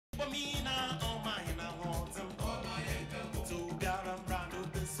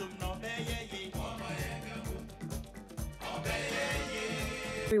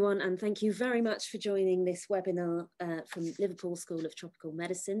Everyone, and thank you very much for joining this webinar from Liverpool School of Tropical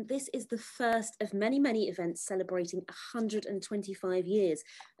Medicine. This is the first of many, many events celebrating 125 years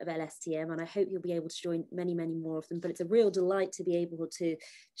of LSTM, and I hope you'll be able to join many, many more of them. But it's a real delight to be able to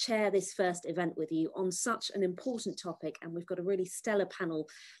chair this first event with you on such an important topic, and we've got a really stellar panel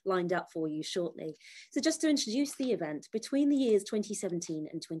lined up for you shortly. So just to introduce the event, between the years 2017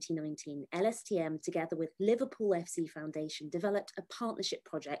 and 2019, LSTM, together with Liverpool FC Foundation, developed a partnership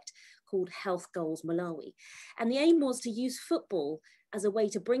project called Health Goals Malawi. And the aim was to use football as a way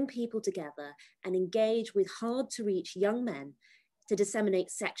to bring people together and engage with hard to reach young men to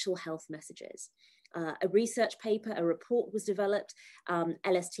disseminate sexual health messages. A research paper, a report was developed.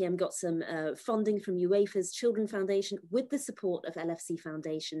 LSTM got some funding from UEFA's Children Foundation with the support of LFC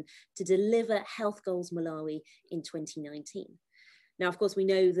Foundation to deliver Health Goals Malawi in 2019. Now, of course, we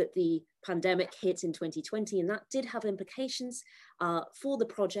know that the pandemic hit in 2020, and that did have implications for the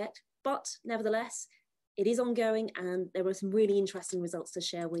project, but nevertheless, it is ongoing, and there were some really interesting results to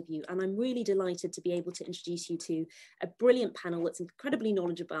share with you. And I'm really delighted to be able to introduce you to a brilliant panel that's incredibly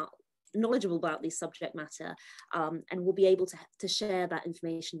knowledgeable about this subject matter, and will be able to share that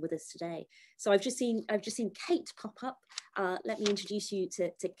information with us today. So I've just seen Kate pop up. Let me introduce you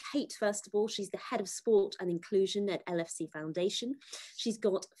to Kate first of all. She's the head of sport and inclusion at LFC Foundation. She's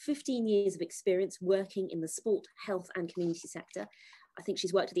got 15 years of experience working in the sport, health and community sector. I think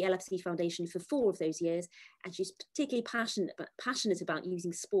she's worked at the LFC Foundation for 4 of those years, and she's particularly passionate about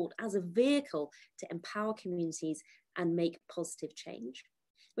using sport as a vehicle to empower communities and make positive change.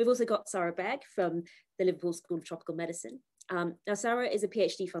 We've also got Sarah Begg from the Liverpool School of Tropical Medicine. Now, Sarah is a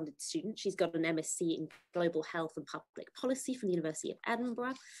PhD funded student. She's got an MSc in Global Health and Public Policy from the University of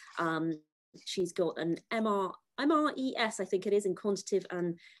Edinburgh. She's got an MRES, I think it is, in Quantitative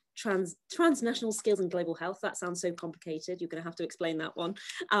and Transnational Skills in Global Health. That sounds so complicated. You're going to have to explain that one.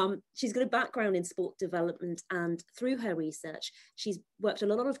 She's got a background in sport development, and through her research, she's worked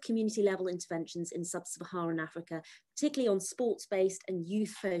on a lot of community level interventions in sub-Saharan Africa, particularly on sports-based and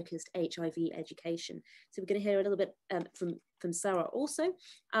youth-focused HIV education. So we're going to hear a little bit from Sarah also.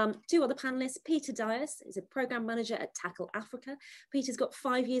 2 other panelists. Peter Dias is a program manager at Tackle Africa. Peter's got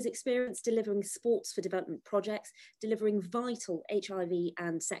 5 years experience delivering sports for development projects, delivering vital HIV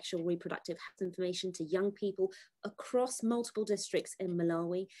and sexual reproductive health information to young people across multiple districts in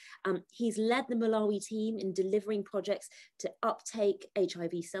Malawi. He's led the Malawi team in delivering projects to uptake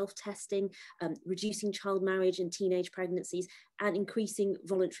HIV self-testing, reducing child marriage and teenage pregnancies, and increasing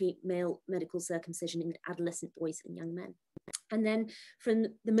voluntary male medical circumcision in adolescent boys and young men. And then from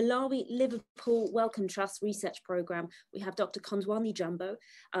the Malawi Liverpool Wellcome Trust Research Programme, we have Dr. Kondwani Jambo,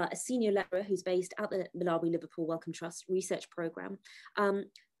 a senior lecturer who's based at the Malawi Liverpool Wellcome Trust Research Programme.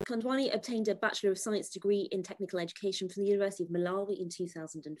 Kondwani obtained a Bachelor of Science degree in Technical Education from the University of Malawi in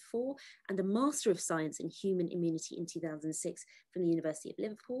 2004 and a Master of Science in Human Immunity in 2006 from the University of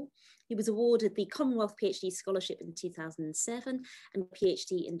Liverpool. He was awarded the Commonwealth PhD Scholarship in 2007 and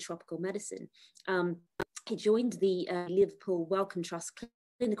PhD in Tropical Medicine. He joined the Liverpool Wellcome Trust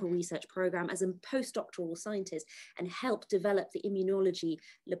Clinical Research Programme as a postdoctoral scientist and helped develop the immunology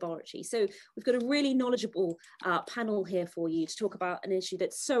laboratory. So we've got a really knowledgeable panel here for you to talk about an issue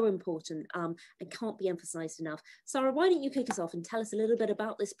that's so important and can't be emphasised enough. Sarah, why don't you kick us off and tell us a little bit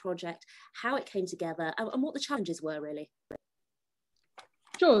about this project, how it came together, and what the challenges were really?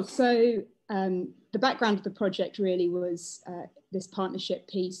 Sure. So the background of the project really was this partnership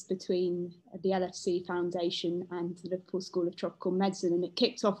piece between the LFC Foundation and the Liverpool School of Tropical Medicine, and it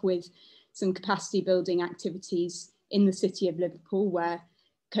kicked off with some capacity building activities in the city of Liverpool, where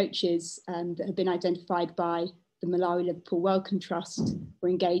coaches that have been identified by the Malawi Liverpool Wellcome Trust were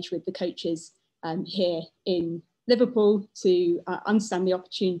engaged with the coaches here in Liverpool to understand the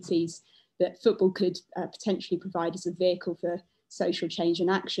opportunities that football could potentially provide as a vehicle for social change and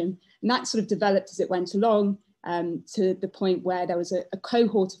action. And that sort of developed as it went along to the point where there was a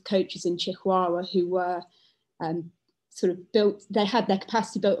cohort of coaches in Chihuahua who were sort of built, they had their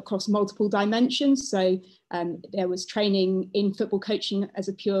capacity built across multiple dimensions. So there was training in football coaching as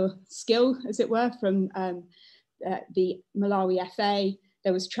a pure skill, as it were, from the Malawi FA.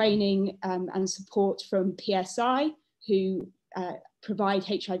 There was training and support from PSI, who provide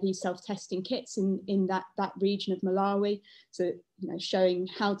HIV self-testing kits in that region of Malawi. So, showing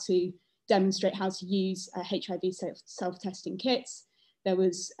how to demonstrate how to use HIV self-testing kits. There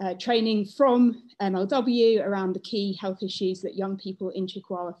was training from MLW around the key health issues that young people in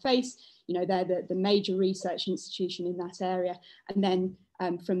Chihuahua face. They're the major research institution in that area. And then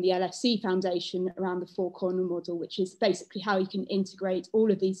from the LFC Foundation around the four corner model, which is basically how you can integrate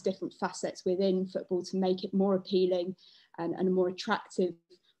all of these different facets within football to make it more appealing and a more attractive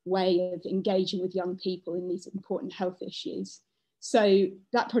way of engaging with young people in these important health issues. So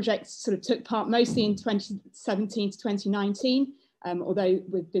that project sort of took part mostly in 2017 to 2019, although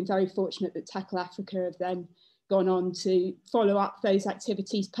we've been very fortunate that Tackle Africa have then gone on to follow up those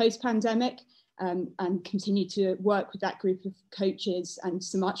activities post-pandemic and continue to work with that group of coaches and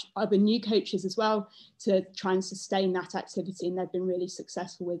so much other new coaches as well to try and sustain that activity, and they've been really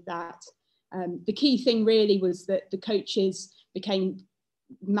successful with that. The key thing really was that the coaches became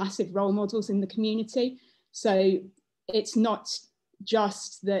massive role models in the community. So it's not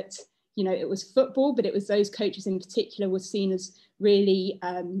just that, you know, it was football, but it was those coaches in particular were seen as really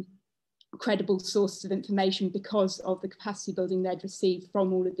credible sources of information because of the capacity building they'd received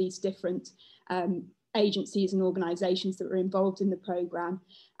from all of these different agencies and organisations that were involved in the programme.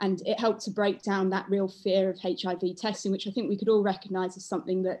 And it helped to break down that real fear of HIV testing, which I think we could all recognise as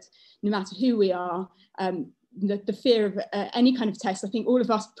something that no matter who we are, the fear of any kind of test, I think all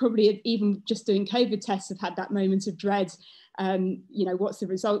of us probably, even just doing COVID tests, have had that moment of dread. You know, what's the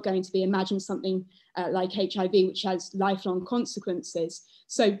result going to be? Imagine something like HIV, which has lifelong consequences.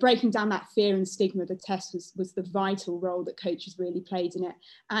 So breaking down that fear and stigma of the test was the vital role that coaches really played in it,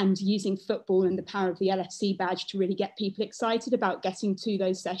 and using football and the power of the LFC badge to really get people excited about getting to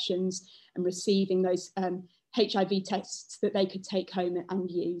those sessions and receiving those HIV tests that they could take home and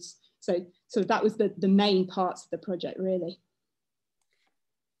use. So that was the main parts of the project, really.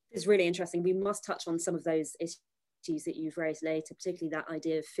 It's really interesting. We must touch on some of those issues that you've raised later, particularly that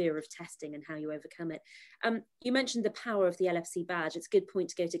idea of fear of testing and how you overcome it. You mentioned the power of the LFC badge. It's a good point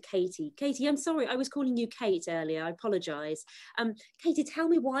to go to Katie. Katie, I'm sorry, I was calling you Kate earlier. I apologise. Katie, tell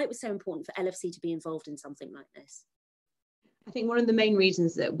me why it was so important for LFC to be involved in something like this. I think one of the main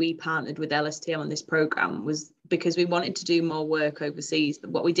reasons that we partnered with LSTM on this programme was because we wanted to do more work overseas, but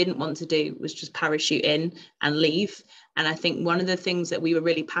what we didn't want to do was just parachute in and leave. And I think one of the things that we were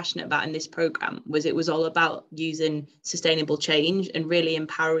really passionate about in this programme was it was all about using sustainable change and really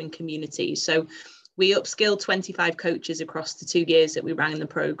empowering communities. So we upskilled 25 coaches across the 2 years that we ran in the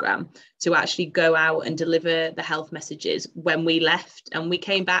programme to actually go out and deliver the health messages when we left. And we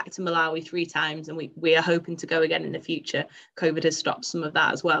came back to Malawi 3 times, and we are hoping to go again in the future. COVID has stopped some of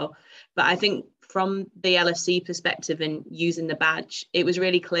that as well. But I think from the LFC perspective and using the badge, it was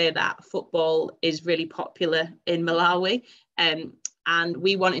really clear that football is really popular in Malawi. And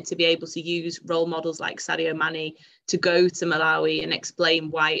we wanted to be able to use role models like Sadio Mane to go to Malawi and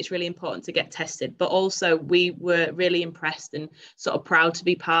explain why it's really important to get tested. But also we were really impressed and sort of proud to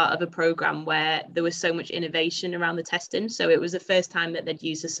be part of a programme where there was so much innovation around the testing. So it was the first time that they'd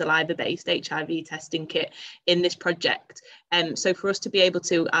used a saliva-based HIV testing kit in this project. So for us to be able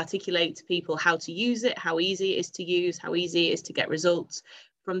to articulate to people how to use it, how easy it is to use, how easy it is to get results,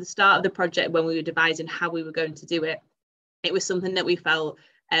 from the start of the project when we were devising how we were going to do it, it was something that we felt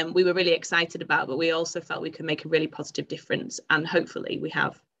we were really excited about, but we also felt we could make a really positive difference, and hopefully we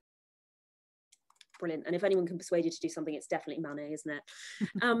have. Brilliant. And if anyone can persuade you to do something, it's definitely Mane, isn't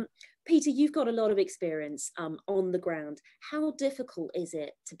it? Peter, you've got a lot of experience on the ground. How difficult is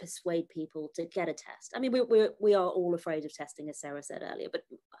it to persuade people to get a test? I mean, we are all afraid of testing, as Sarah said earlier, but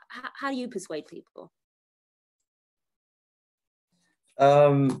how do you persuade people?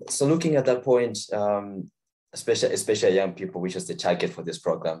 So looking at that point, especially young people, which is the target for this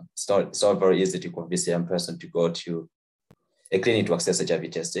program, it's not very easy to convince a young person to go to a clinic to access HIV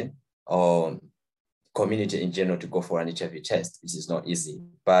testing, or community in general to go for an HIV test, which is not easy.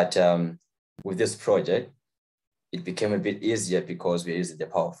 But with this project, it became a bit easier because we're using the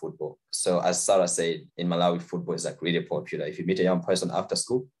power of football. So as Sarah said, in Malawi, football is like really popular. If you meet a young person after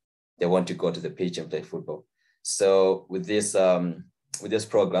school, they want to go to the pitch and play football. So with this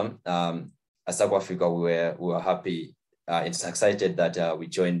program, as South Africa, we were happy and excited that we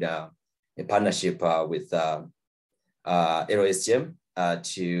joined a partnership with LSTM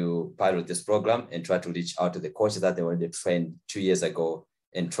to pilot this program and try to reach out to the coaches that they already trained 2 years ago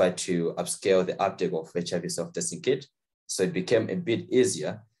and try to upscale the uptake of HIV self-testing kit. So it became a bit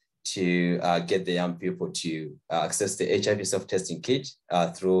easier to get the young people to access the HIV self-testing kit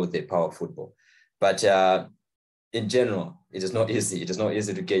through the power of football. But in general, it is not easy. It is not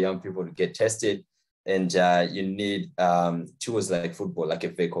easy to get young people to get tested. And you need tools like football, like a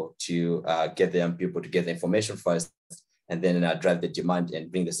vehicle, to get the young people to get the information first, and then drive the demand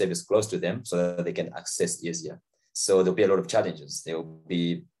and bring the service close to them so that they can access easier. So there'll be a lot of challenges. There will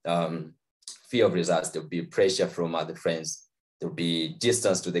be fear of results. There'll be pressure from other friends. There'll be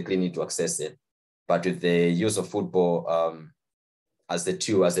distance to the clinic to access it. But with the use of football, as the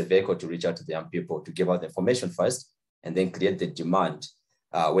tool, as a vehicle to reach out to the young people, to give out the information first, and then create the demand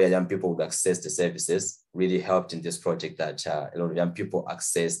where young people would access the services, really helped in this project that a lot of young people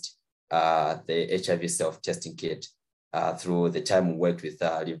accessed the HIV self-testing kit through the time we worked with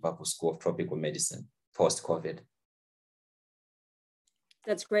Liverpool School of Tropical Medicine post-COVID.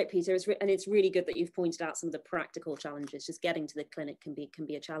 That's great, Peter. And it's really good that you've pointed out some of the practical challenges. Just getting to the clinic can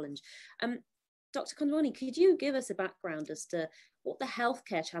be a challenge. Dr. Kondwani, could you give us a background as to what the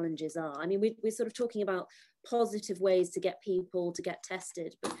healthcare challenges are? I mean, we're sort of talking about positive ways to get people to get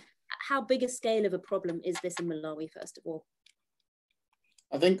tested, but how big a scale of a problem is this in Malawi, first of all?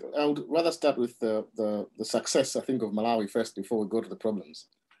 I think I would rather start with the success, I think, of Malawi first before we go to the problems.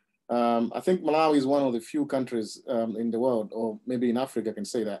 I think Malawi is one of the few countries in the world, or maybe in Africa, I can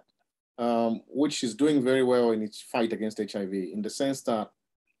say that, which is doing very well in its fight against HIV, in the sense that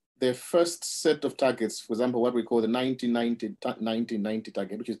the first set of targets, for example, what we call the 1990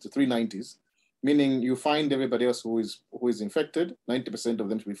 target, which is the 3 90s, meaning you find everybody else who is infected, 90% of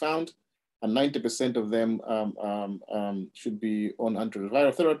them should be found, and 90% of them should be on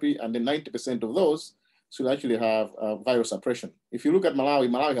antiretroviral therapy, and then 90% of those should actually have virus suppression. If you look at Malawi,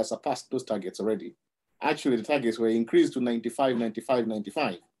 Malawi has surpassed those targets already. Actually, the targets were increased to 95, 95,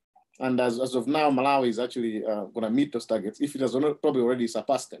 95. And as of now, Malawi is actually going to meet those targets, if it has probably already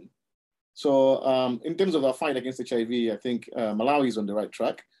surpassed them. So in terms of our fight against HIV, I think Malawi is on the right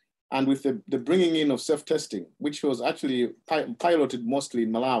track. And with the bringing in of self-testing, which was actually piloted mostly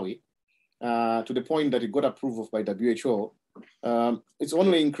in Malawi, to the point that it got approval by WHO, it's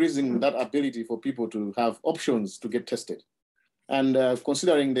only increasing that ability for people to have options to get tested. And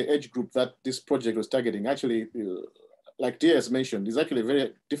considering the age group that this project was targeting, actually, like Dia has mentioned, is actually a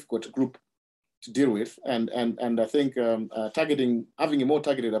very difficult group to deal with. And I think having a more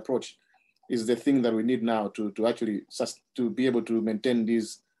targeted approach is the thing that we need now to actually to be able to maintain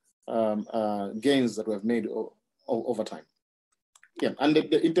these gains that we have made over time. Yeah, and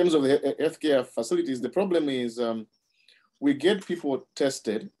in terms of the healthcare facilities, the problem is we get people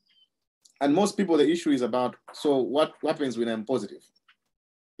tested, and most people, the issue is about, so what happens when I'm positive?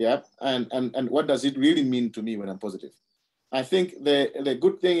 Yeah, and what does it really mean to me when I'm positive? I think the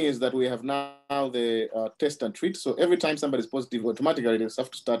good thing is that we have now the test and treat. So every time somebody is positive, automatically they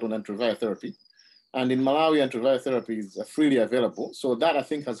have to start on antiretroviral therapy. And in Malawi, antiretroviral therapy is freely available. So that, I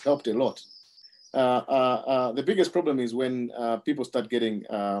think, has helped a lot. The biggest problem is when people start getting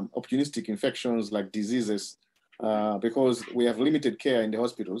opportunistic infections like diseases, because we have limited care in the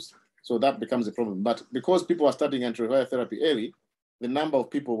hospitals. So that becomes a problem. But because people are starting antiretroviral therapy early, the number of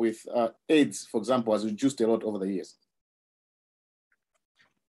people with AIDS, for example, has reduced a lot over the years.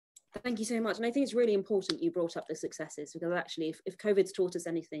 Thank you so much. And I think it's really important you brought up the successes, because actually if COVID's taught us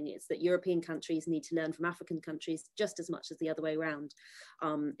anything, it's that European countries need to learn from African countries just as much as the other way around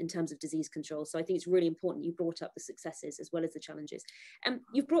in terms of disease control. So I think it's really important you brought up the successes as well as the challenges. And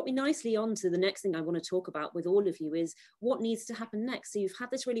you've brought me nicely on to the next thing I want to talk about with all of you is what needs to happen next. So you've had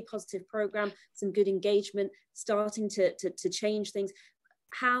this really positive program, some good engagement, starting to change things.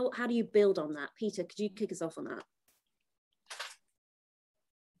 How do you build on that? Peter, could you kick us off on that?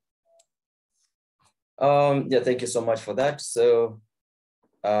 Yeah, thank you so much for that. So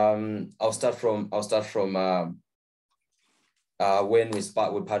I'll start from when we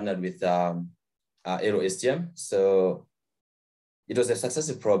partnered with LSTM. So it was a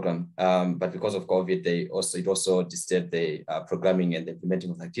successful program, but because of COVID, it also disturbed the programming and the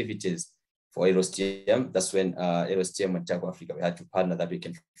implementing of activities for LSTM. That's when LSTM and Taco Africa, we had to partner that we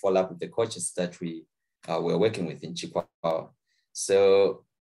can follow up with the coaches that we were working with in Chikwawa. So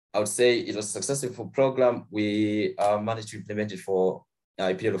I would say it was a successful program. We managed to implement it for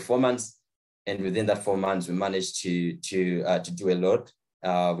a period of 4 months. And within that 4 months, we managed to do a lot.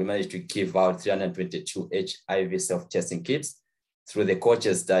 We managed to give out 322 HIV self-testing kits through the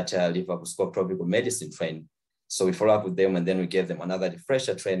coaches that Liverpool School of Tropical Medicine trained. So we follow up with them, and then we gave them another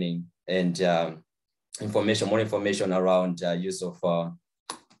refresher training and more information around use of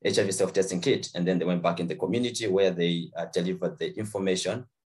HIV self-testing kit. And then they went back in the community where they delivered the information.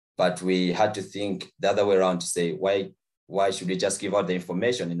 But we had to think the other way around to say, why should we just give out the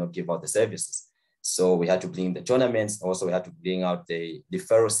information and not give out the services? So we had to bring the tournaments. Also, we had to bring out the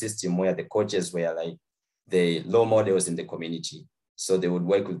referral system where the coaches were like the role models in the community. So they would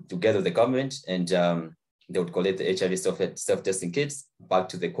work together with the government, and they would collect the HIV self-testing kits back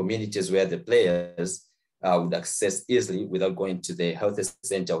to the communities where the players would access easily without going to the health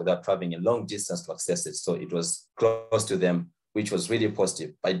center, without traveling a long distance to access it. So it was close to them, which was really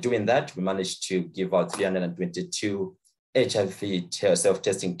positive. By doing that, we managed to give out 322 HIV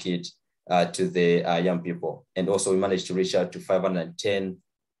self-testing kits to the young people. And also we managed to reach out to 510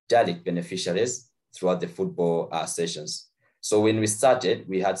 direct beneficiaries throughout the football sessions. So when we started,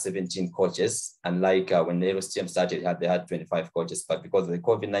 we had 17 coaches. Unlike when the LSTM started, they had 25 coaches. But because of the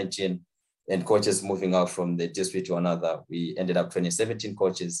COVID-19 and coaches moving out from the district to another, we ended up training 17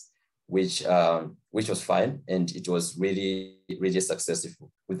 coaches, which was fine. And it was really, really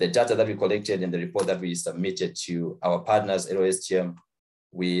successful. With the data that we collected and the report that we submitted to our partners at LSTM,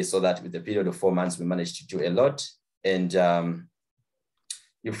 we saw that with the period of 4 months, we managed to do a lot. And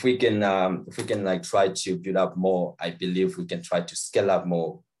if we can like try to build up more, I believe we can try to scale up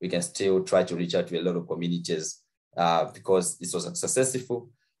more. We can still try to reach out to a lot of communities because this was successful.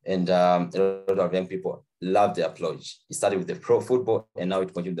 And a lot of young people love the approach. It started with the pro football and now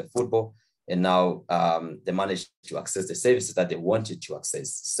it continued the football. And now they managed to access the services that they wanted to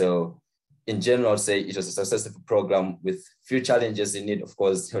access. So in general, I'd say it was a successful program with few challenges in it. Of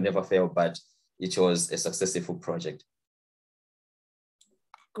course, you'll never fail, but it was a successful project.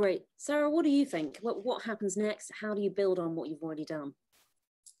 Great. Sarah, what do you think? What happens next? How do you build on what you've already done?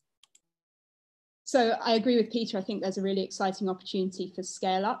 So I agree with Peter. I think there's a really exciting opportunity for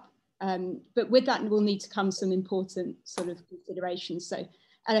scale up. But with that will need to come some important sort of considerations. So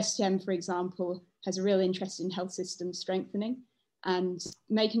LSTM, for example, has a real interest in health system strengthening and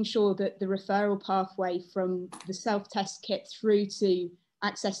making sure that the referral pathway from the self-test kit through to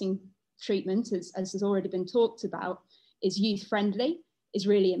accessing treatment, as has already been talked about, is youth-friendly, is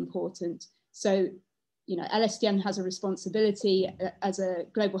really important. So, you know, LSTM has a responsibility as a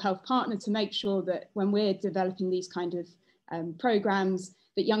global health partner to make sure that when we're developing these kind of programs,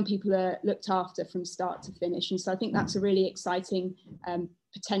 that young people are looked after from start to finish. And so I think that's a really exciting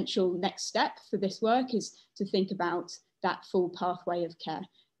potential next step for this work, is to think about that full pathway of care,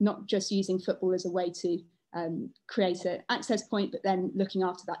 not just using football as a way to create an access point, but then looking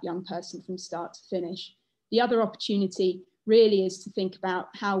after that young person from start to finish. The other opportunity really is to think about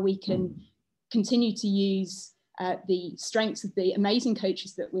how we can continue to use the strengths of the amazing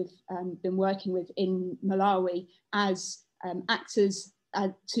coaches that we've been working with in Malawi as actors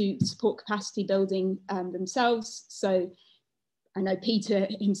to support capacity building themselves. So I know Peter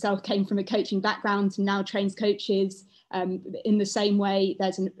himself came from a coaching background and now trains coaches. In the same way,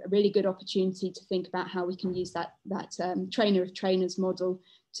 there's a really good opportunity to think about how we can use that trainer of trainers model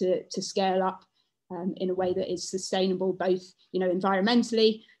to scale up in a way that is sustainable, both, you know,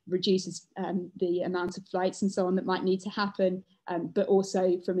 environmentally, reduces the amount of flights and so on that might need to happen, but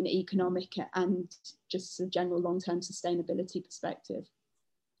also from an economic and just a general long-term sustainability perspective.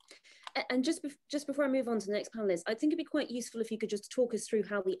 And just before I move on to the next panelist, I think it'd be quite useful if you could just talk us through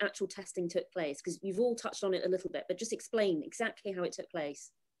how the actual testing took place, because you've all touched on it a little bit, but just explain exactly how it took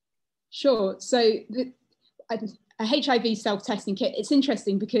place. Sure. So a HIV self-testing kit, it's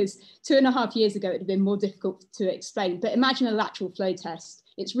interesting because 2.5 years ago, it would have been more difficult to explain, but imagine a lateral flow test.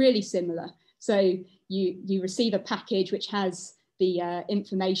 It's really similar. So you receive a package which has the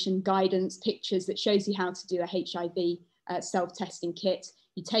information, guidance, pictures that shows you how to do a HIV self-testing kit.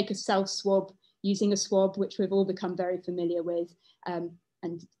 You take a self-swab using a swab, which we've all become very familiar with,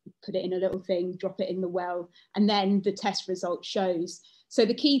 and put it in a little thing, drop it in the well, and then the test result shows. So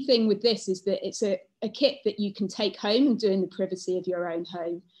the key thing with this is that it's a kit that you can take home and do in the privacy of your own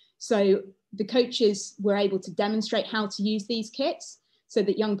home. So the coaches were able to demonstrate how to use these kits so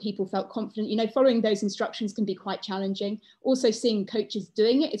that young people felt confident. You know, following those instructions can be quite challenging. Also seeing coaches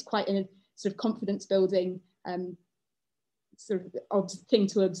doing it is quite a sort of confidence building sort of thing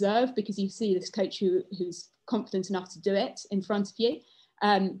to observe, because you see this coach who's confident enough to do it in front of you.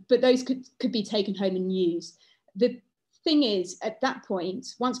 But those could be taken home and used. The thing is, at that point,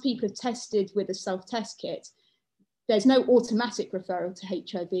 once people have tested with a self-test kit, there's no automatic referral to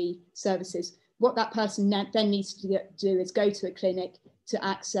HIV services. What that person then needs to do is go to a clinic to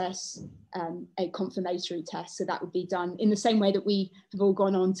access a confirmatory test. So that would be done in the same way that we have all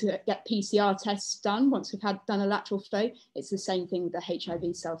gone on to get PCR tests done once we've done a lateral flow. It's the same thing with the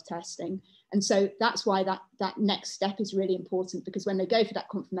HIV self-testing. And so that's why that next step is really important, because when they go for that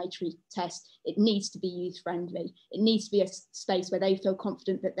confirmatory test, it needs to be youth-friendly. It needs to be a space where they feel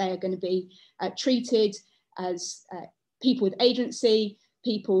confident that they are going to be treated as people with agency,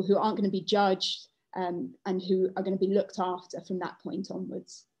 people who aren't going to be judged, and who are going to be looked after from that point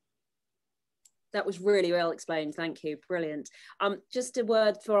onwards. That was really well explained. Thank you. Brilliant. Just a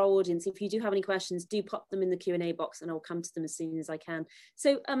word for our audience. If you do have any questions, do pop them in the Q&A box and I'll come to them as soon as I can.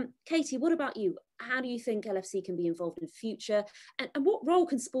 So Katie, what about you? How do you think LFC can be involved in the future? And what role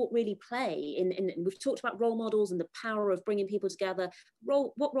can sport really play in we've talked about role models and the power of bringing people together.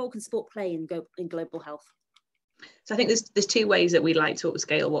 What role can sport play in global health? So I think there's two ways that we like to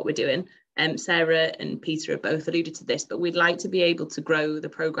upscale what we're doing. Sarah and Peter have both alluded to this, but we'd like to be able to grow the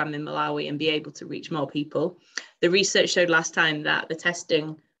programme in Malawi and be able to reach more people. The research showed last time that the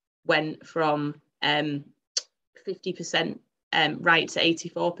testing went from 50% right to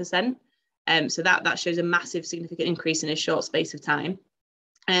 84%. So that shows a massive significant increase in a short space of time.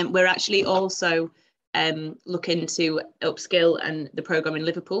 We're actually also looking to upskill and the programme in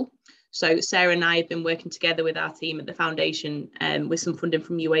Liverpool. So Sarah and I have been working together with our team at the foundation with some funding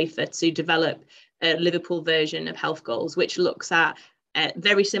from UEFA to develop a Liverpool version of Health Goals, which looks at a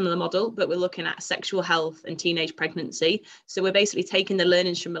very similar model, but we're looking at sexual health and teenage pregnancy. So we're basically taking the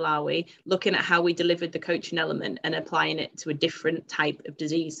learnings from Malawi, looking at how we delivered the coaching element and applying it to a different type of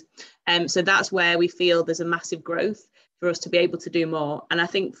disease. So that's where we feel there's a massive growth for us to be able to do more. And I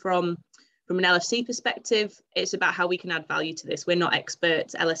think from an LFC perspective, it's about how we can add value to this. We're not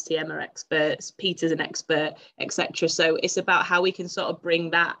experts, LSTM are experts, Peter's an expert, etc. So it's about how we can sort of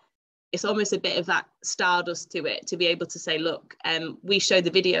bring that, it's almost a bit of that stardust to it, to be able to say, look, we showed the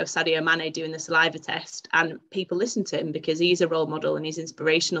video of Sadio Mane doing the saliva test and people listen to him because he's a role model and he's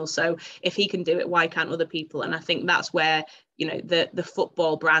inspirational. So if he can do it, why can't other people? And I think that's where, you know, the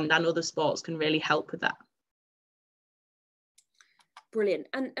football brand and other sports can really help with that. Brilliant.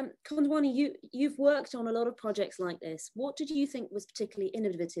 And Kondwani, you've worked on a lot of projects like this. What did you think was particularly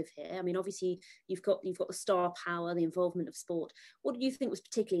innovative here? I mean, obviously you've got the star power, the involvement of sport. What did you think was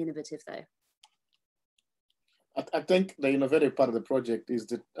particularly innovative though? I think the innovative part of the project is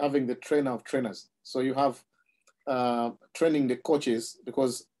having the trainer of trainers. So you have training the coaches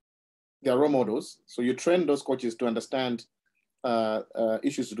because they are role models. So you train those coaches to understand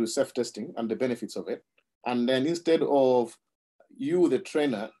issues to do with self-testing and the benefits of it. And then instead of you, the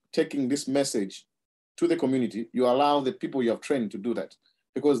trainer, taking this message to the community, you allow the people you have trained to do that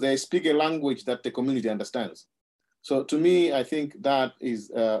because they speak a language that the community understands. So to me, I think that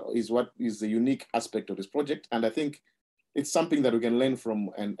is what is the unique aspect of this project. And I think it's something that we can learn from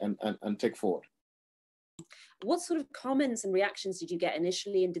and take forward. What sort of comments and reactions did you get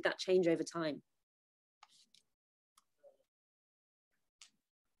initially, and did that change over time?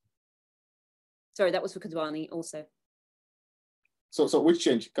 Sorry, that was for Kondwani also. So which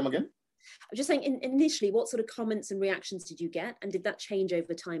change? Come again? I'm just saying, initially, what sort of comments and reactions did you get? And did that change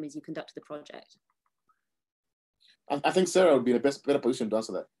over time as you conducted the project? I think Sarah would be in a better position to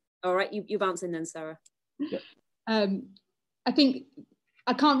answer that. All right, you bounce in then, Sarah. Yeah. I think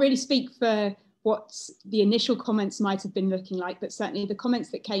I can't really speak for what the initial comments might have been looking like, but certainly the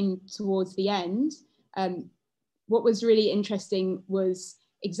comments that came towards the end, what was really interesting was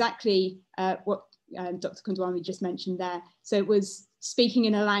exactly what Dr. Kondwani just mentioned there. So it was speaking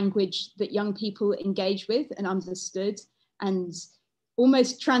in a language that young people engage with and understood, and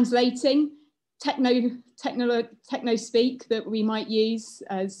almost translating techno speak that we might use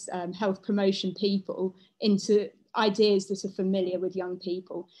as health promotion people into ideas that are familiar with young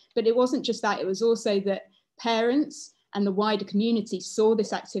people. But it wasn't just that, it was also that parents and the wider community saw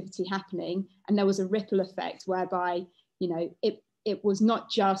this activity happening, and there was a ripple effect whereby, you know, it was not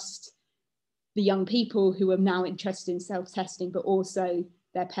just the young people who are now interested in self-testing, but also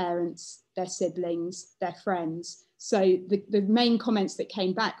their parents, their siblings, their friends. So the main comments that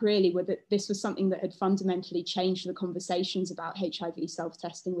came back really were that this was something that had fundamentally changed the conversations about HIV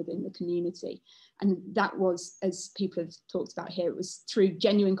self-testing within the community. And that was, as people have talked about here, it was through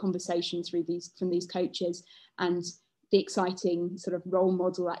genuine conversations from these coaches and the exciting sort of role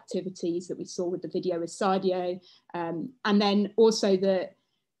model activities that we saw with the video with Sadio. And then also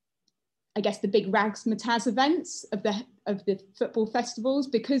I guess the big razzmatazz events of the football festivals,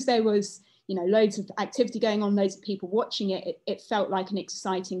 because there was, you know, loads of activity going on, loads of people watching it, it felt like an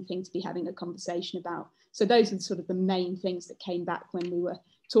exciting thing to be having a conversation about. So those are sort of the main things that came back when we were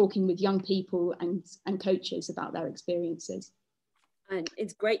talking with young people and coaches about their experiences. And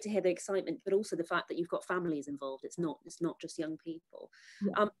it's great to hear the excitement, but also the fact that you've got families involved. It's not just young people.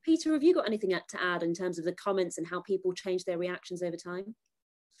 Yeah. Peter, have you got anything to add in terms of the comments and how people change their reactions over time?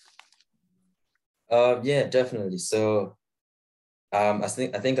 Yeah, definitely. So I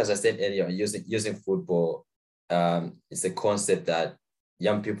think as I said earlier, using football, it's a concept that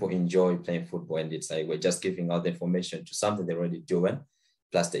young people enjoy playing football, and it's like we're just giving out the information to something they're already doing,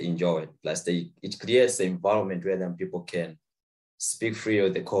 plus they enjoy it, plus it creates an environment where then people can speak free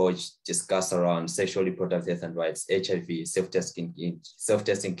with the coach, discuss around sexual reproductive health and rights, HIV,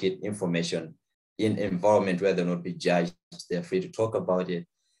 self-testing kit information in an environment where they'll not be judged. They're free to talk about it.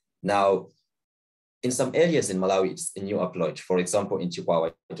 Now, in some areas in Malawi, it's a new approach. For example, in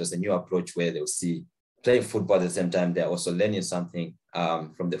Chihuahua, it was a new approach where they'll see playing football at the same time, they're also learning something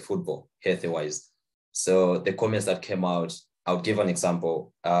from the football, healthy-wise. So the comments that came out I'll give an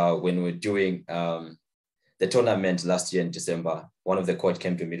example. When we were doing the tournament last year in December, one of the coach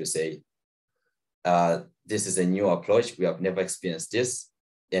came to me to say, this is a new approach. We have never experienced this.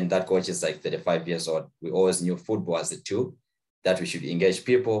 And that coach is like 35 years old. We always knew football as a tool, that we should engage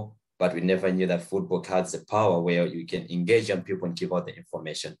people, but we never knew that football has the power where you can engage young people and give out the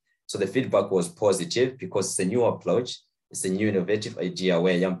information. So the feedback was positive because it's a new approach. It's a new innovative idea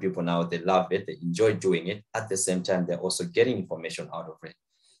where young people now, they love it, they enjoy doing it. At the same time, they're also getting information out of it.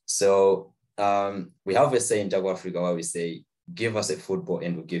 So we have a saying in Jaguar Africa where we say, give us a football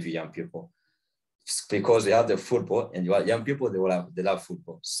and we'll give you young people. Because we have the football and young people, they love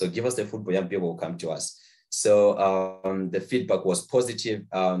football. So give us the football, young people will come to us. So the feedback was positive.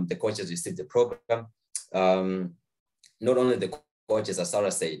 The coaches received the program. Not only the coaches, as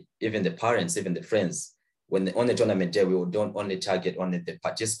Sarah said, even the parents, even the friends. On the tournament day, we don't only target only the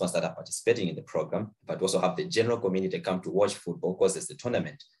participants that are participating in the program, but also have the general community come to watch football because it's the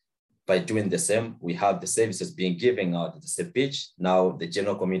tournament. By doing the same, we have the services being given out at the same pitch. Now the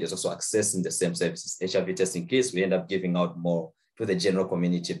general community is also accessing the same services. HIV testing kits, we end up giving out more to the general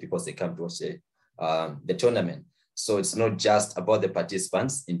community because they come to watch the tournament. So it's not just about the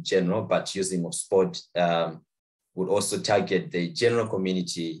participants in general, but using of sport would also target the general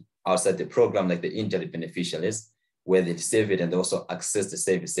community outside the program, like the injury beneficiaries, where they receive it and they also access the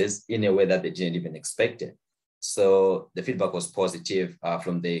services in a way that they didn't even expect it. So the feedback was positive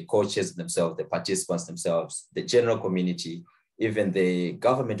from the coaches themselves, the participants themselves, the general community, even the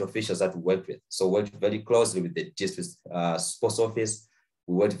government officials that we worked with. So we worked very closely with the district sports office.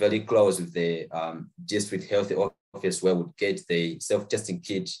 We worked very close with the district health office where we would get the self-testing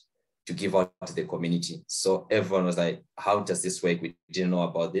kit to give out to the community. So everyone was like, how does this work? We didn't know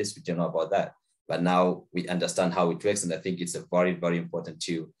about this, we didn't know about that. But now we understand how it works. And I think it's a very, very important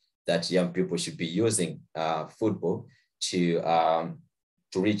too, that young people should be using football to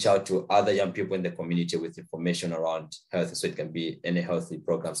reach out to other young people in the community with information around health. So it can be any healthy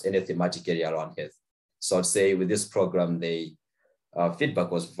programs, any thematic area around health. So I'd say with this program, the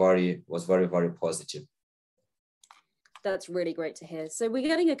feedback was very, very positive. That's really great to hear. So we're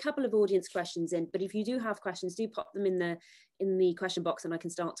getting a couple of audience questions in, but if you do have questions, do pop them in the question box and I can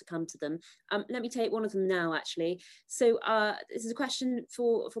start to come to them. Let me take one of them now, actually. So this is a question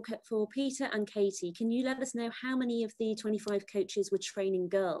for Peter and Katie. Can you let us know how many of the 25 coaches were training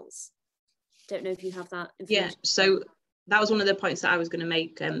girls? Don't know if you have that information. Yeah, so that was one of the points that I was going to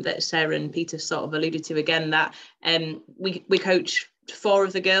make that Sarah and Peter sort of alluded to again, that we coach 4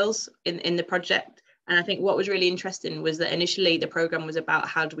 of the girls in the project. And I think what was really interesting was that initially the programme was about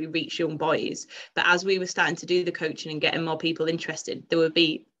how do we reach young boys. But as we were starting to do the coaching and getting more people interested, there would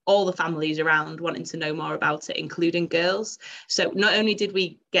be all the families around wanting to know more about it, including girls. So not only did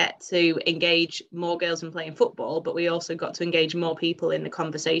we get to engage more girls in playing football, but we also got to engage more people in the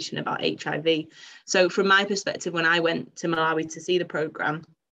conversation about HIV. So from my perspective, when I went to Malawi to see the programme,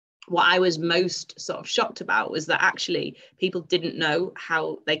 what I was most sort of shocked about was that actually people didn't know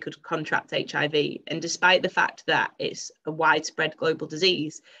how they could contract HIV. And despite the fact that it's a widespread global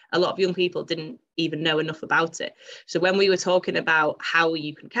disease, a lot of young people didn't even know enough about it. So when we were talking about how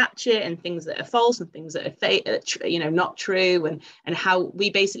you can catch it and things that are false and things that are not true, and how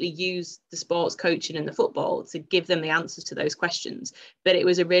we basically use the sports coaching and the football to give them the answers to those questions. But it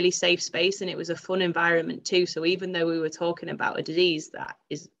was a really safe space and it was a fun environment too. So even though we were talking about a disease that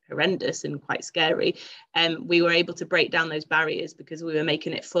is horrendous and quite scary, we were able to break down those barriers because we were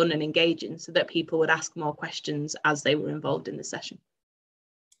making it fun and engaging so that people would ask more questions as they were involved in the session.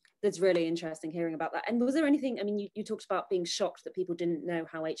 That's really interesting hearing about that. And was there anything, I mean, you talked about being shocked that people didn't know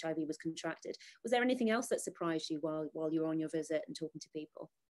how HIV was contracted. Was there anything else that surprised you while you were on your visit and talking to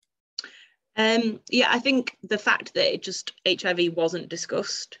people? Yeah, I think the fact that HIV wasn't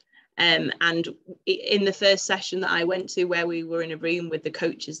discussed. And in the first session that I went to, where we were in a room with the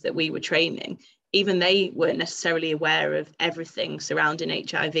coaches that we were training, even they weren't necessarily aware of everything surrounding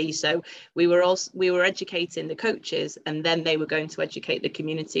HIV. So we were educating the coaches, and then they were going to educate the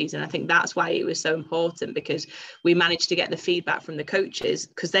communities. And I think that's why it was so important, because we managed to get the feedback from the coaches,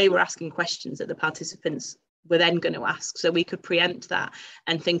 because they were asking questions that the participants were then going to ask, so we could preempt that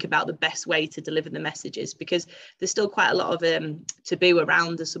and think about the best way to deliver the messages, because there's still quite a lot of taboo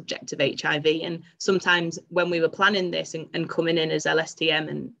around the subject of HIV. And sometimes when we were planning this and coming in as LSTM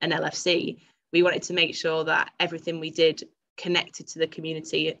and LFC, we wanted to make sure that everything we did connected to the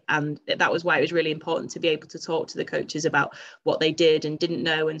community, and that was why it was really important to be able to talk to the coaches about what they did and didn't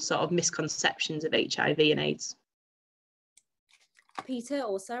know, and sort of misconceptions of HIV and AIDS. Peter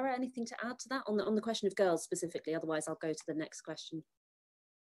or Sarah, anything to add to that on the question of girls specifically? Otherwise, I'll go to the next question.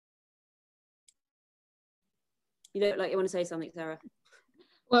 You look like you want to say something, Sarah.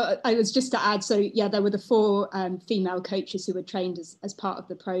 Well, I was just to add, so yeah, there were the 4 female coaches who were trained as part of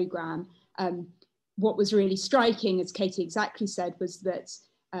the programme. What was really striking, as Katie exactly said, was that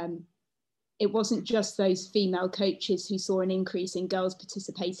it wasn't just those female coaches who saw an increase in girls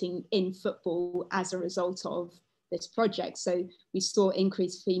participating in football as a result of this project. So we saw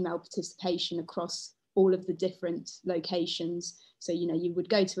increased female participation across all of the different locations. So, you know, you would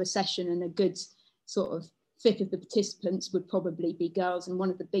go to a session and a good sort of fifth of the participants would probably be girls. And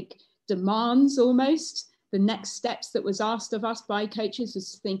one of the big demands, almost, the next steps that was asked of us by coaches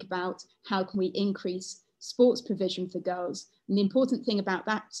was to think about how can we increase sports provision for girls. And the important thing about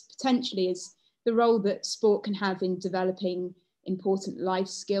that potentially is the role that sport can have in developing important life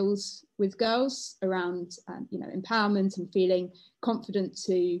skills with girls around you know, empowerment and feeling confident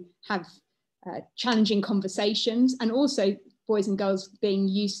to have challenging conversations, and also boys and girls being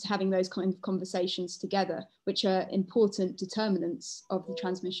used to having those kind of conversations together, which are important determinants of the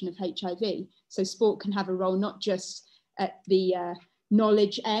transmission of HIV. So sport can have a role not just at the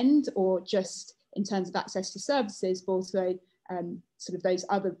knowledge end or just in terms of access to services, but also sort of those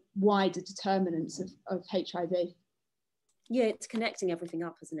other wider determinants of HIV. Yeah, it's connecting everything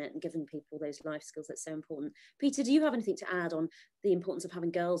up, isn't it? And giving people those life skills that's so important. Peter, do you have anything to add on the importance of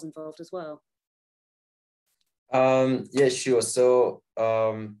having girls involved as well? Yeah, sure. So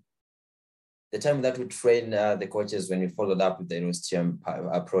the time that we trained the coaches, when we followed up with the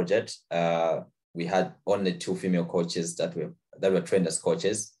LSTM project, we had only 2 female coaches that were trained as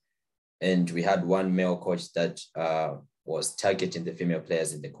coaches, and we had 1 male coach that was targeting the female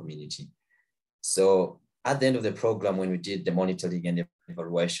players in the community. So at the end of the program, when we did the monitoring and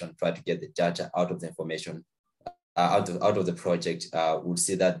evaluation, try to get the data out of the information, out of the project, we'll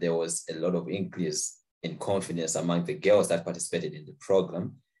see that there was a lot of increase in confidence among the girls that participated in the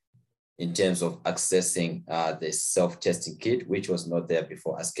program in terms of accessing the self-testing kit, which was not there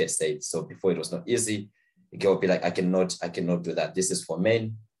before, as Kate said. So before, it was not easy. The girl would be like, I cannot do that. This is for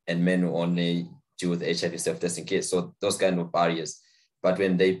men, and men will only do the HIV self-testing kit. So those kind of barriers. But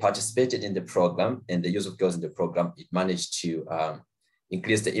when they participated in the program and the use of girls in the program, it managed to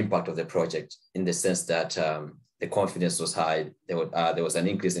increase the impact of the project in the sense that the confidence was high. There was an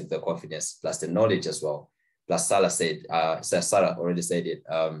increase in the confidence, plus the knowledge as well. Plus Sarah already said it.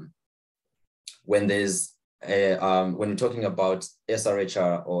 When we're talking about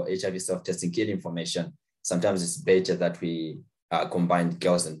SRHR or HIV self-testing kit information, sometimes it's better that we combine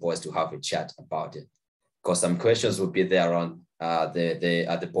girls and boys to have a chat about it, because some questions would be there around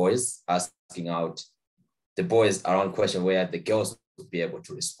the boys asking out the boys around question where the girls would be able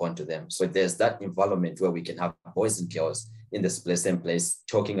to respond to them. So there's that environment where we can have boys and girls in the same place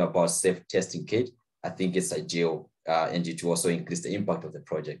talking about self-testing kit. I think it's ideal, and it will also increase the impact of the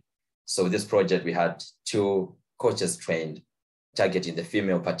project. So this project, we had 2 coaches trained targeting the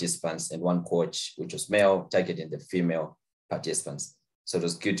female participants, and 1 coach, which was male, targeting the female participants. So it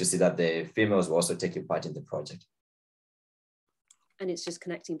was good to see that the females were also taking part in the project. And it's just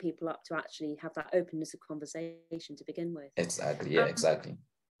connecting people up to actually have that openness of conversation to begin with. Exactly, yeah, exactly.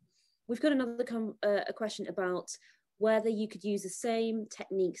 We've got another a question about whether you could use the same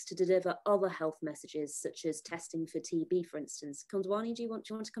techniques to deliver other health messages, such as testing for TB, for instance. Kondwani, do you want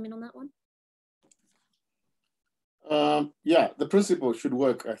to come in on that one? Yeah, the principle should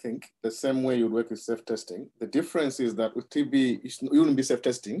work, I think, the same way you'd work with self-testing. The difference is that with TB, you wouldn't be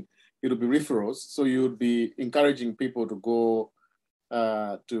self-testing, it would be referrals. So you would be encouraging people to go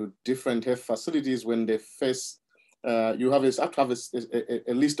to different health facilities when they face, you have to have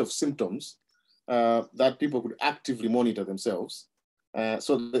a list of symptoms that people could actively monitor themselves.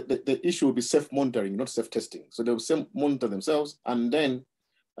 So the issue would be self-monitoring, not self-testing. So they will self-monitor themselves, and then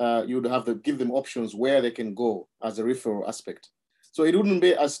you would have to give them options where they can go as a referral aspect. So it wouldn't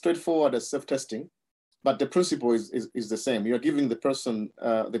be as straightforward as self-testing, but the principle is the same. You're giving the person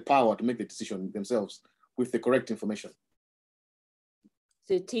the power to make the decision themselves with the correct information.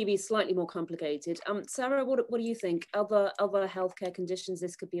 So TB is slightly more complicated. Sarah, what do you think? Other healthcare conditions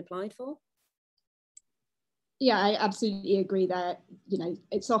this could be applied for? Yeah, I absolutely agree that, you know,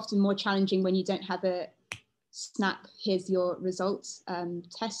 it's often more challenging when you don't have a snap, here's your results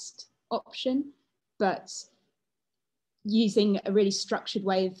test option, but using a really structured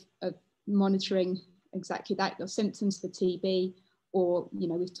way of monitoring exactly that, your symptoms for TB, or, you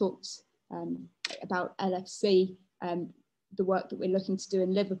know, we've talked about LFC, the work that we're looking to do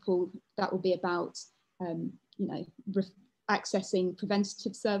in Liverpool, that will be about, you know, accessing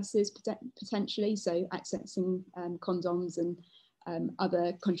preventative services potentially, so accessing condoms and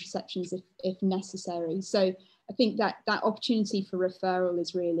other contraceptions if necessary. So I think that opportunity for referral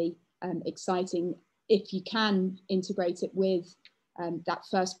is really exciting if you can integrate it with that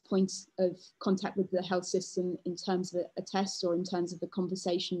first point of contact with the health system in terms of a test or in terms of the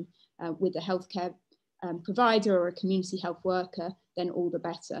conversation with a healthcare provider or a community health worker, then all the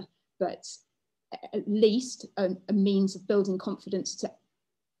better. But at least a means of building confidence to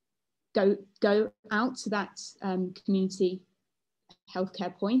go out to that community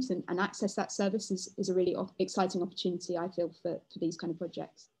healthcare point and access that service is a really exciting opportunity, I feel, for these kind of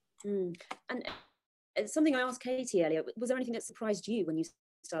projects. And something I asked Katie earlier, was there anything that surprised you when you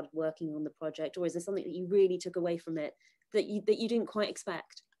started working on the project, or is there something that you really took away from it that you didn't quite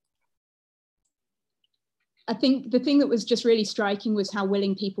expect? I think the thing that was just really striking was how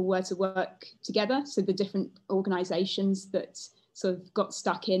willing people were to work together. So the different organisations that sort of got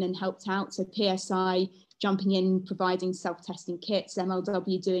stuck in and helped out. So PSI jumping in, providing self-testing kits,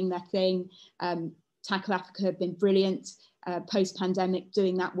 MLW doing their thing, Tackle Africa have been brilliant, post-pandemic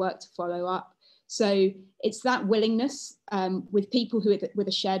doing that work to follow up. So it's that willingness with people with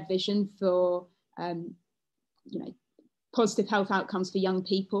a shared vision for positive health outcomes for young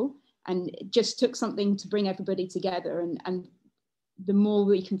people, and it just took something to bring everybody together. And the more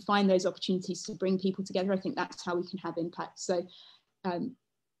we can find those opportunities to bring people together, I think that's how we can have impact. So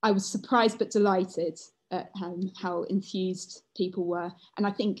I was surprised but delighted at how enthused people were. And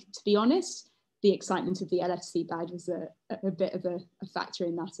I think, to be honest, the excitement of the LFC badge was a bit of a factor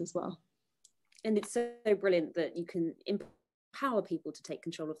in that as well. And it's so brilliant that you can empower people to take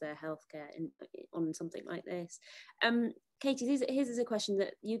control of their healthcare on something like this. Katie, here's a question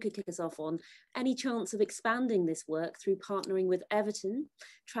that you could kick us off on. Any chance of expanding this work through partnering with Everton,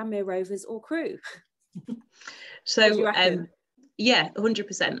 Tranmere Rovers or Crewe? So, yeah,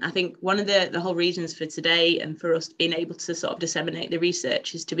 100%. I think one of the whole reasons for today and for us being able to sort of disseminate the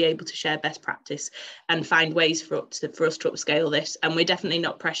research is to be able to share best practice and find ways for us to upscale this. And we're definitely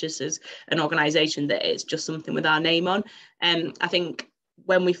not precious as an organisation that it's just something with our name on. I think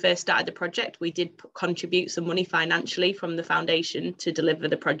when we first started the project, we did contribute some money financially from the foundation to deliver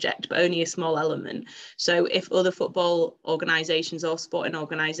the project, but only a small element. So if other football organisations or sporting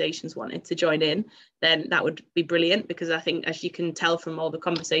organisations wanted to join in, then that would be brilliant, because I think, as you can tell from all the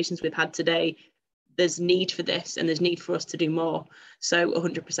conversations we've had today, there's need for this and there's need for us to do more. So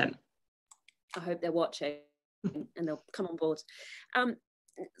 100%. I hope they're watching and they'll come on board.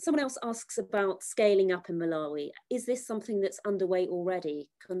 Someone else asks about scaling up in Malawi. Is this something that's underway already?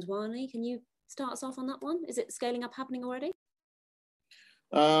 Kundwani, can you start us off on that one? Is it scaling up happening already?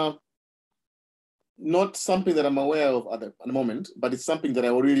 Not something that I'm aware of at the moment, but it's something that I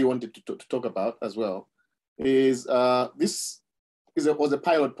really wanted to talk about as well. This was a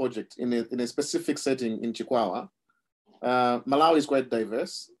pilot project in a specific setting in Chikwawa. Malawi is quite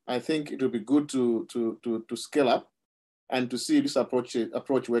diverse. I think it would be good to scale up and to see if this approach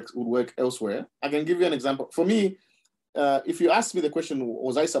would work elsewhere. I can give you an example. For me, if you ask me the question,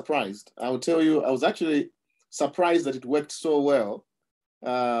 was I surprised? I will tell you, I was actually surprised that it worked so well,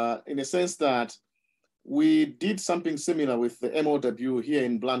 in a sense that we did something similar with the MLW here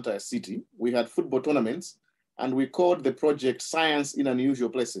in Blantyre City. We had football tournaments, and we called the project Science in Unusual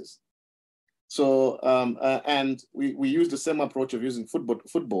Places. So, and we used the same approach of using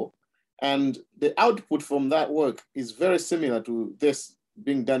football. And the output from that work is very similar to this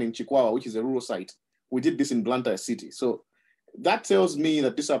being done in Chikwawa, which is a rural site. We did this in Blantyre City. So that tells me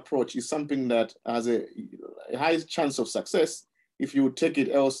that this approach is something that has a high chance of success if you take it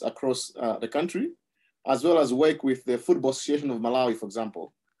else across the country, as well as work with the Football Association of Malawi, for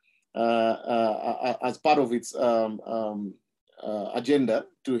example, as part of its agenda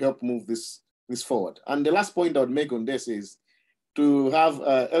to help move this forward. And the last point I would make on this is to have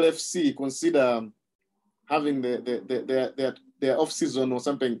LFC consider having their off-season or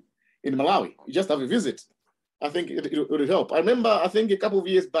something in Malawi. You just have a visit. I think it would help. I remember, I think a couple of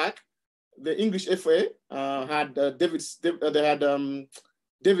years back, the English FA had David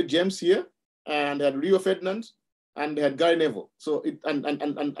James here, and they had Rio Ferdinand, and they had Gary Neville. So and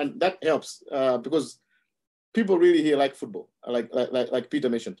that helps because people really here like football, like Peter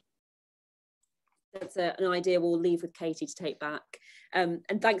mentioned. That's an idea we'll leave with Katie to take back. And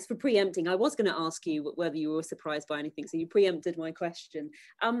thanks for preempting. I was going to ask you whether you were surprised by anything, so you preempted my question.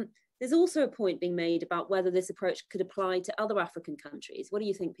 There's also a point being made about whether this approach could apply to other African countries. What do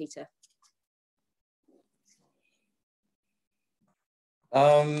you think, Peter?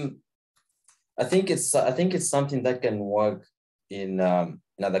 I think it's something that can work in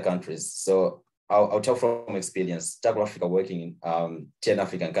other countries. So I'll talk from experience. Tackle Africa working in 10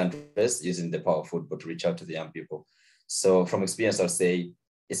 African countries using the power of football to reach out to the young people. So from experience, I'll say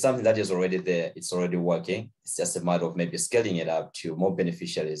it's something that is already there. It's already working. It's just a matter of maybe scaling it up to more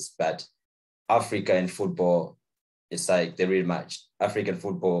beneficiaries. But Africa and football, it's like they really match. African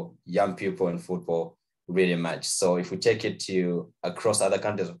football, young people in football really match. So if we take it to across other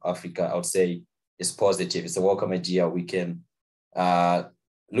countries of Africa, I would say it's positive. It's a welcome idea. We can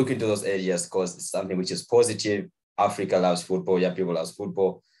look into those areas because it's something which is positive. Africa loves football, young people love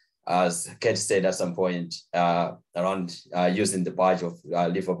football. As Kate said at some point around using the badge of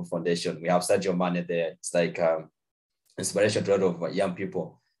Liverpool Foundation, we have Sadio Mane there. It's like inspiration to a lot of young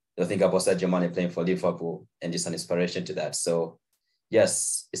people. They think about Sadio Mane playing for Liverpool, and it's an inspiration to that. So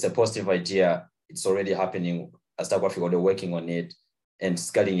yes, it's a positive idea. It's already happening. As South Africa, they're working on it and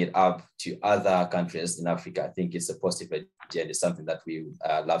scaling it up to other countries in Africa. I think it's a positive idea, and it's something that we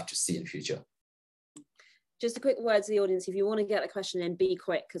love to see in future. Just a quick word to the audience. If you want to get the question in, be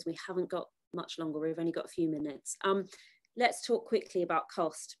quick, because we haven't got much longer. We've only got a few minutes. Let's talk quickly about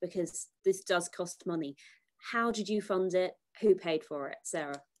cost, because this does cost money. How did you fund it? Who paid for it?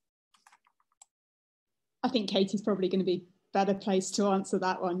 Sarah? I think Katie's probably going to be better placed to answer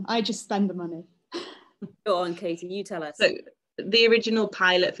that one. I just spend the money. Go on, Katie, you tell us. So the original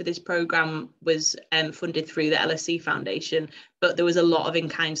pilot for this programme was funded through the LSC Foundation, but there was a lot of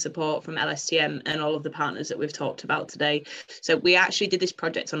in-kind support from LSTM and all of the partners that we've talked about today. So we actually did this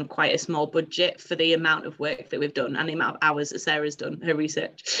project on quite a small budget for the amount of work that we've done and the amount of hours that Sarah's done her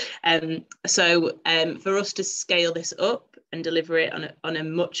research. So for us to scale this up and deliver it on a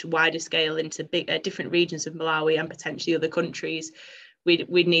much wider scale into different regions of Malawi and potentially other countries,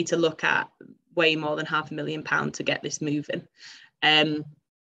 we'd need to look at way more than £500,000 to get this moving.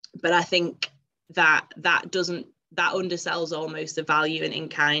 But I think that undersells almost the value and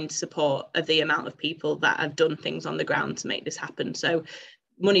in-kind support of the amount of people that have done things on the ground to make this happen. So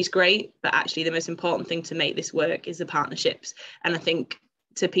money's great, but actually the most important thing to make this work is the partnerships. And I think,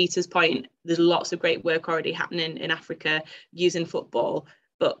 to Peter's point, there's lots of great work already happening in Africa using football.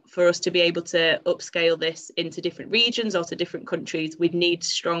 But for us to be able to upscale this into different regions or to different countries, we'd need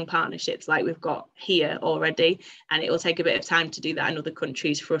strong partnerships like we've got here already. And it will take a bit of time to do that in other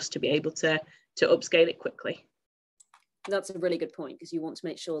countries for us to be able to upscale it quickly. That's a really good point, because you want to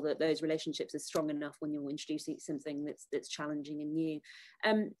make sure that those relationships are strong enough when you're introducing something that's challenging and new.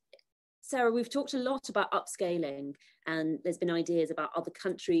 Sarah, we've talked a lot about upscaling, and there's been ideas about other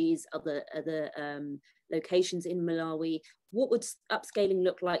countries, other locations in Malawi. What would upscaling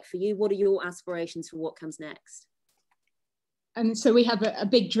look like for you? What are your aspirations for what comes next? And so we have a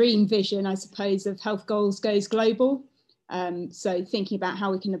big dream vision, I suppose, of Health Goals Goes Global. So thinking about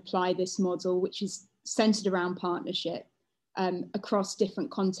how we can apply this model, which is centered around partnership across different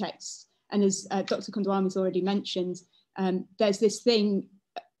contexts. And as Dr. Kondwami's already mentioned, there's this thing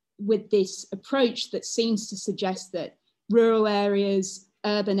with this approach that seems to suggest that rural areas,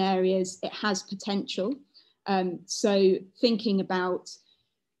 urban areas, it has potential. So thinking about,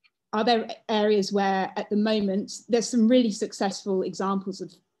 are there areas where at the moment, there's some really successful examples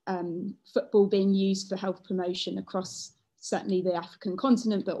of football being used for health promotion across certainly the African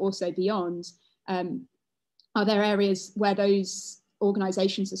continent, but also beyond. Are there areas where those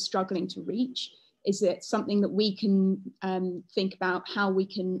organisations are struggling to reach? Is it something that we can think about how we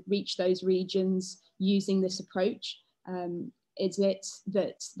can reach those regions using this approach? Is it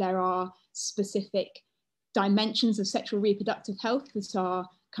that there are specific dimensions of sexual reproductive health that are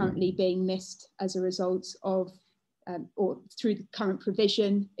currently being missed as a result of, or through the current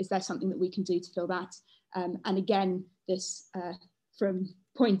provision? Is there something that we can do to fill that? And again, this from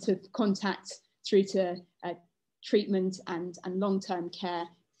point of contact through to treatment and long-term care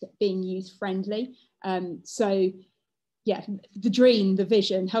being youth friendly. So yeah, the dream, the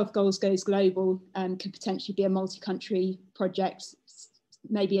vision, Health Goals Goes Global could potentially be a multi-country project,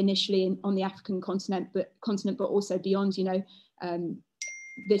 maybe initially on the African continent, but also beyond. You know,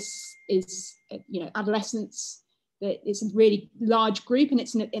 this is, you know, adolescents. It's a really large group, and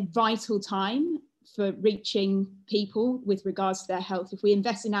it's a vital time for reaching people with regards to their health. If we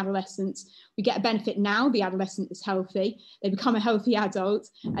invest in adolescents, we get a benefit now. The adolescent is healthy, they become a healthy adult,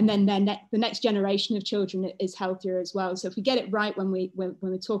 and then the next generation of children is healthier as well. So if we get it right when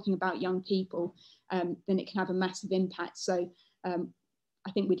we're talking about young people, then it can have a massive impact. So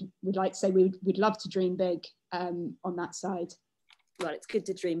I think we'd like to say we'd love to dream big on that side. Well, it's good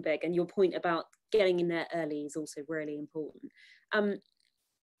to dream big, and your point about getting in there early is also really important.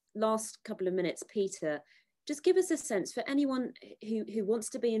 Last couple of minutes, Peter, just give us a sense for anyone who wants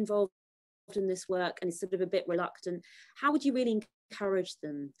to be involved in this work and is sort of a bit reluctant. How would you really encourage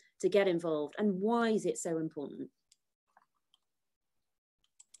them to get involved, and why is it so important?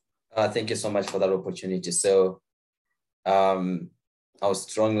 Thank you so much for that opportunity. So I would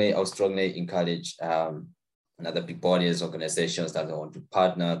strongly encourage other big bodies, organizations that they want to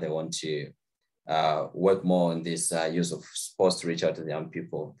partner, they want to work more on this use of sports to reach out to the young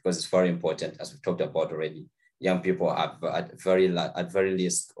people, because it's very important, as we've talked about already. Young people are at very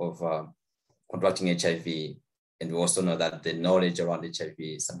least of contracting HIV. And we also know that the knowledge around HIV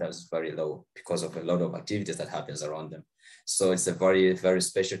is sometimes very low because of a lot of activities that happens around them. So it's a very, very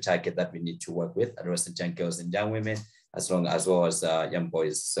special target that we need to work with, adolescent young girls and young women, as well as young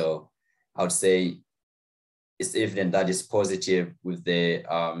boys. So I would say it's evident that it's positive with the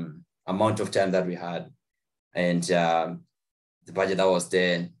amount of time that we had, and the budget that was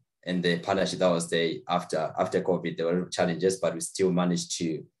there, and the partnership that was there after COVID. There were challenges, but we still managed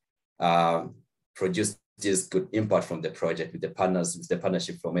to produce this good impact from the project with the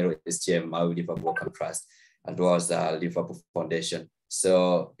partnership from LSTM, Malawi Liverpool Trust, and was Liverpool Foundation.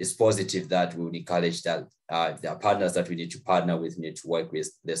 So it's positive that we will encourage that there are partners that we need to partner with, need to work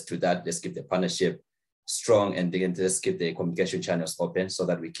with. Let's do that. Let's keep the partnership strong, and then let's keep the communication channels open so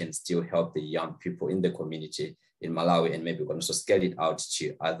that we can still help the young people in the community in Malawi, and maybe we can also scale it out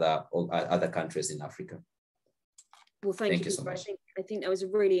to other countries in Africa. Well, thank you so much. I think that was a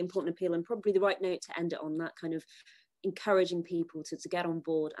really important appeal, and probably the right note to end it on, that kind of encouraging people to get on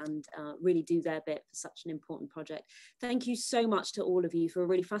board and really do their bit for such an important project. Thank you so much to all of you for a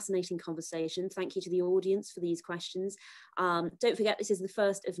really fascinating conversation. Thank you to the audience for these questions. Don't forget, this is the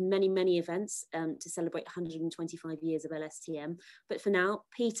first of many, many events to celebrate 125 years of LSTM. But for now,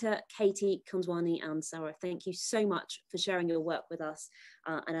 Peter, Katie, Konzwani and Sarah, thank you so much for sharing your work with us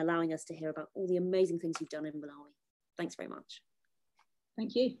and allowing us to hear about all the amazing things you've done in Malawi. Thanks very much.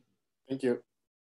 Thank you. Thank you.